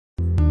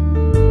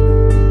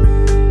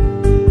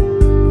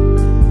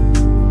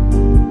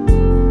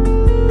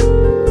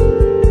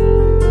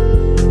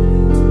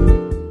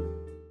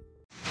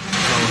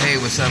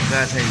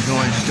guys, how you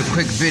doing? Just a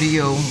quick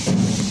video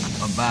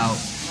about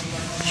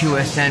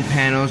QSN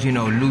panels, you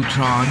know,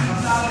 Lutron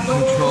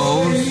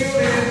controls.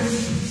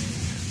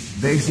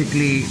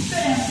 Basically,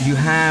 you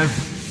have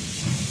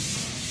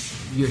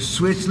your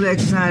switch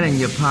leg side and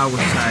your power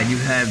side. You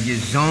have your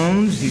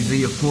zones. These are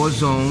your 4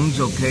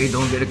 zones, okay?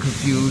 Don't get it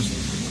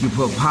confused. You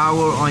put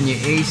power on your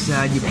A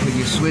side, you put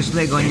your switch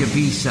leg on your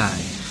B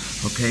side.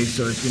 Okay,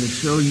 so it's gonna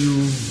show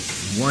you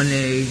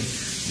 1A,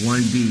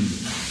 1B,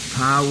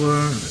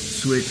 power,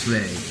 switch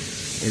leg.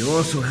 It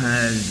also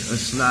has a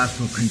slot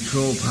for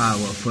control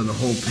power for the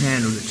whole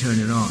panel to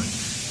turn it on.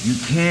 You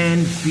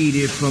can feed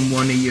it from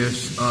one of your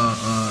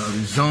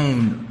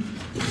zone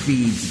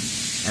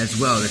feeds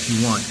as well if you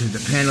want, because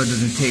the panel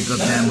doesn't take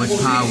up that much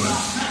power.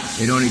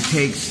 It only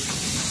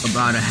takes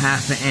about a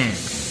 ½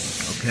 amp,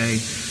 okay?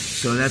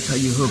 So that's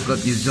how you hook up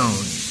your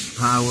zones,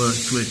 power,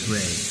 switch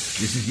leg.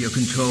 This is your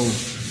control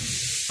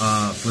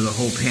for the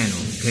whole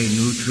panel, okay?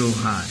 Neutral,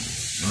 high,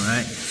 all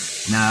right?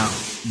 Now,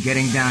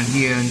 getting down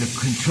here in the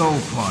control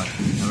part,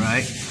 all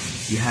right?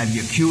 You have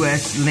your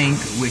QS link,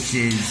 which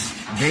is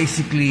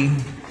basically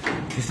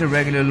just a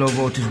regular low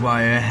voltage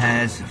wire. It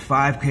has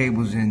 5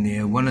 cables in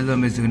there. One of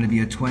them is going to be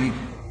a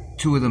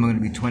 22 of them are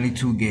going to be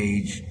 22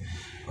 gauge.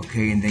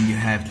 Okay, and then you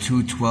have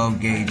 2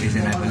 12 gauges,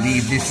 and I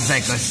believe this is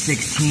like a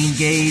 16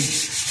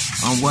 gauge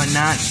on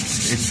whatnot.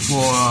 It's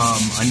for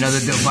another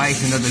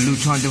device, another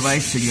Lutron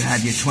device, so you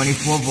have your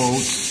 24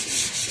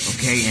 volts,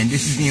 okay, and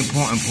this is the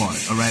important part,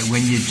 all right?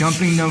 When you're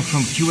jumping them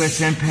from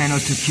QSN panel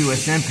to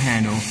QSN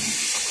panel,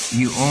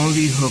 you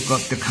only hook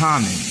up the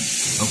common,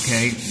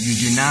 okay? You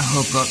do not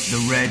hook up the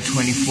red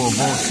 24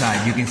 volt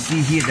side. You can see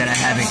here that I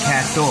have it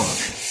capped off,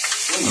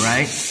 all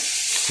right?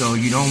 So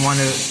you don't want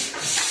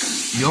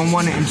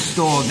to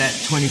install that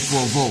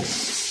 24 volt,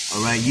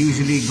 all right?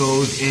 Usually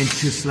goes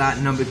into slot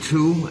number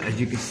 2. As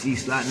you can see,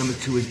 slot number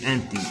 2 is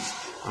empty,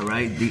 all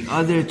right? The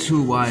other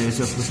 2 wires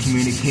are for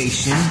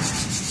communication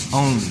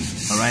only,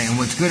 all right? And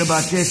what's good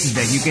about this is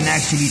that you can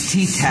actually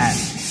T-tap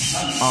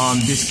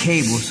this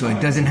cable, so it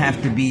doesn't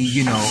have to be,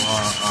 you know,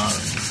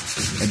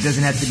 it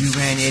doesn't have to be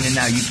ran in and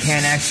out. You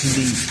can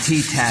actually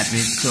T-tap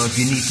it, so if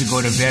you need to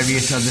go to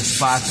various other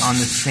spots on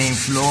the same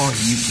floor,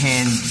 you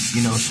can,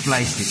 you know,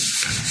 splice it.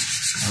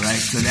 All right,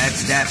 so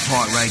that's that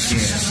part right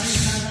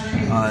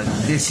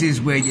there. This is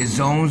where your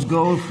zones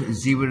go,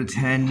 0 to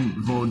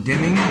 10 volt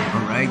dimming.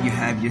 All right, you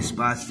have your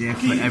spots there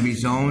for every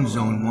zone,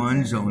 zone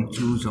 1, zone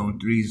 2, zone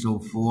 3, zone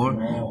 4,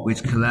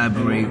 which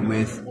collaborate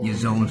with your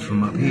zones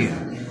from up here.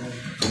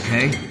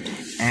 Okay,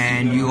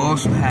 and you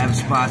also have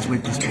spots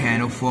with this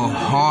panel for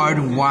hard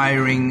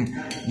wiring,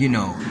 you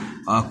know,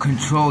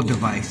 control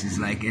devices.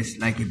 Like if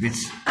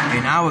it's,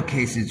 in our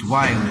case, it's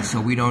wireless,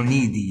 so we don't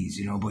need these,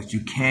 you know, but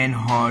you can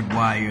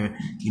hardwire,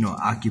 you know,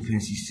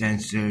 occupancy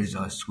sensors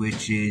or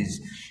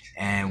switches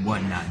and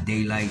whatnot,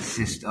 daylight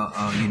system,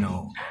 you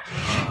know,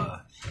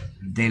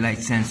 daylight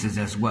sensors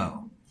as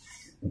well.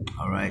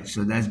 All right,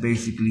 so that's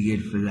basically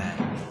it for that.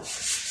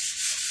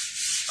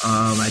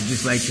 I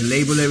just like to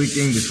label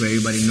everything just so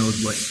everybody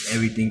knows what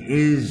everything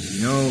is.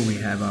 You know, we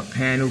have our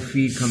panel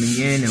feed coming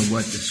in and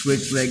what the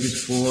switch leg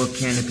is for,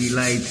 canopy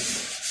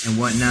lights and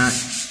whatnot.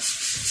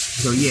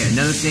 So yeah,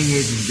 another thing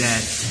is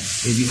that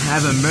if you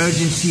have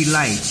emergency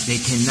lights,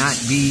 they cannot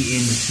be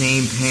in the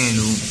same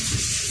panel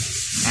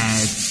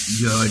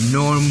as your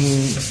normal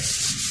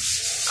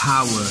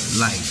power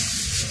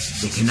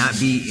lights. They cannot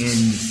be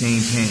in the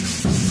same panel.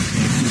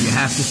 Okay, so you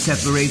have to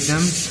separate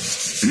them.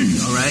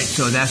 All right,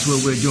 so that's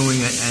what we're doing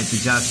at the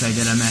job site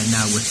that I'm at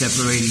now. We're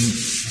separating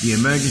the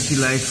emergency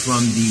lights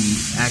from the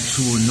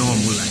actual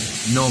normal light,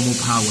 normal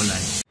power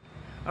light.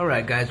 All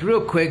right, guys,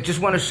 real quick, just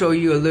want to show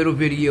you a little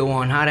video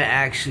on how to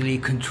actually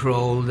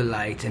control the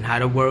lights and how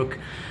to work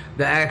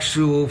the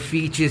actual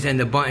features and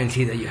the buttons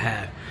here that you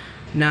have.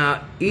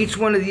 Now, each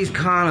one of these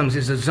columns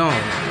is a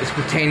zone. It's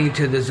pertaining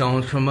to the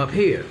zones from up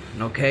here,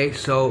 okay?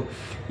 So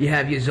you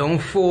have your zone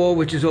 4,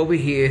 which is over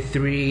here,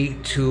 3,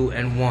 2,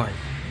 and 1.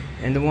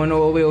 And the one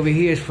all the way over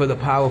here is for the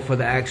power for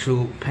the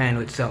actual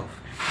panel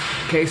itself.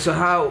 Okay, so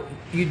how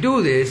you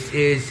do this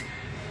is,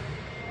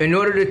 in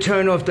order to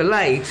turn off the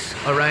lights,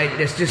 all right,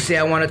 let's just say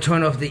I want to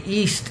turn off the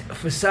east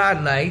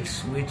facade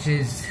lights, which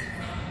is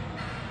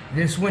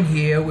this one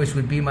here, which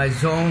would be my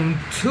zone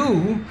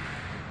 2.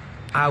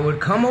 I would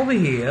come over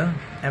here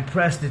and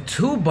press the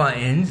 2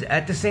 buttons.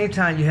 At the same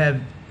time, you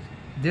have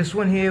this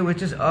one here,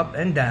 which is up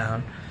and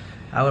down.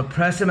 I would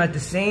press them at the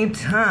same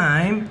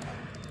time,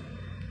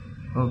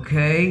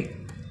 okay,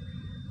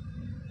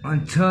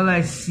 until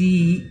I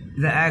see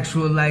the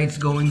actual lights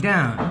going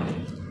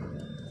down.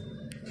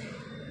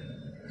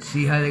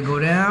 See how they go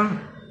down?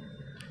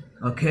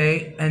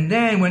 Okay, and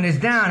then when it's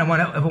down, if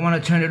I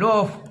want to turn it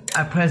off,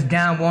 I press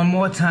down one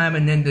more time,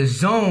 and then the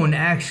zone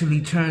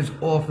actually turns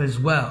off as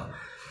well.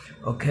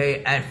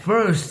 Okay, at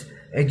first,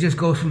 it just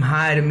goes from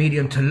high to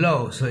medium to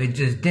low, so it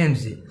just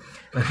dims it.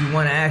 But if you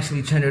want to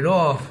actually turn it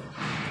off,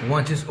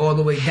 once it's all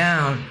the way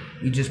down,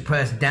 you just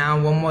press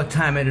down one more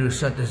time and it'll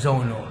shut the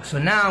zone off. So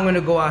now I'm going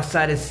to go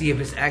outside and see if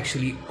it's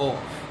actually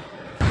off.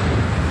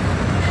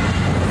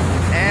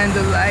 And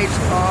the lights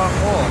are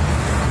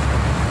off.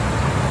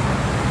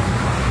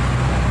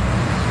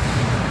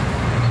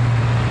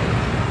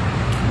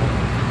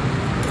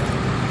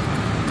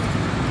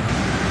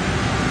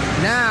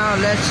 now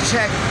let's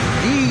check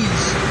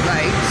these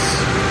lights.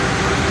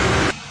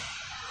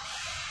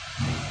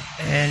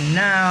 And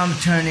now I'm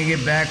turning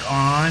it back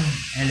on,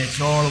 and it's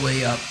all the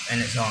way up,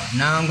 and it's on.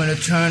 Now I'm going to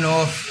turn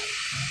off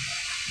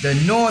the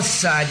north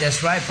side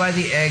that's right by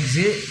the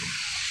exit,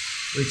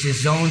 which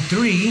is zone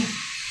 3.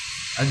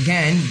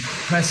 Again,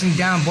 pressing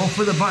down both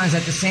of the buttons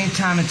at the same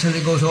time until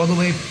it goes all the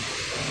way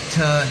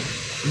to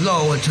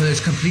low, until it's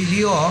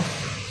completely off.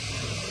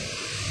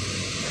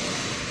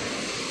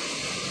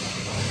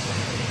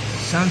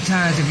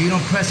 Sometimes if you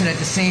don't press it at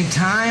the same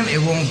time, it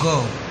won't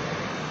go.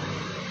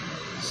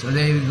 So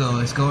there we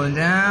go, it's going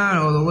down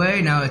all the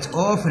way, now it's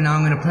off, and now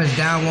I'm going to press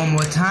down one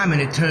more time and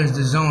it turns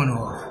the zone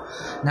off.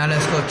 Now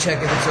let's go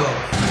check if it's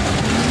off.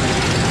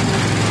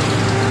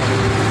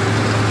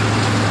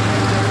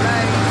 The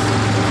lights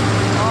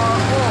are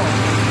off.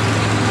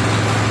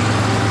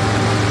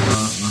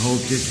 I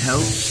hope this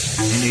helps.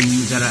 Any of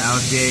you that are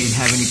out there and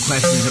have any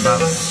questions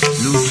about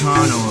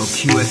Lutron or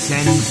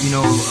QSN,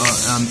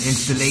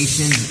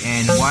 installations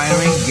and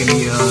wiring, give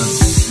me a,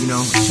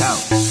 shout,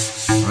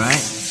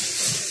 alright?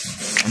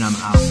 And I'm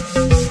out.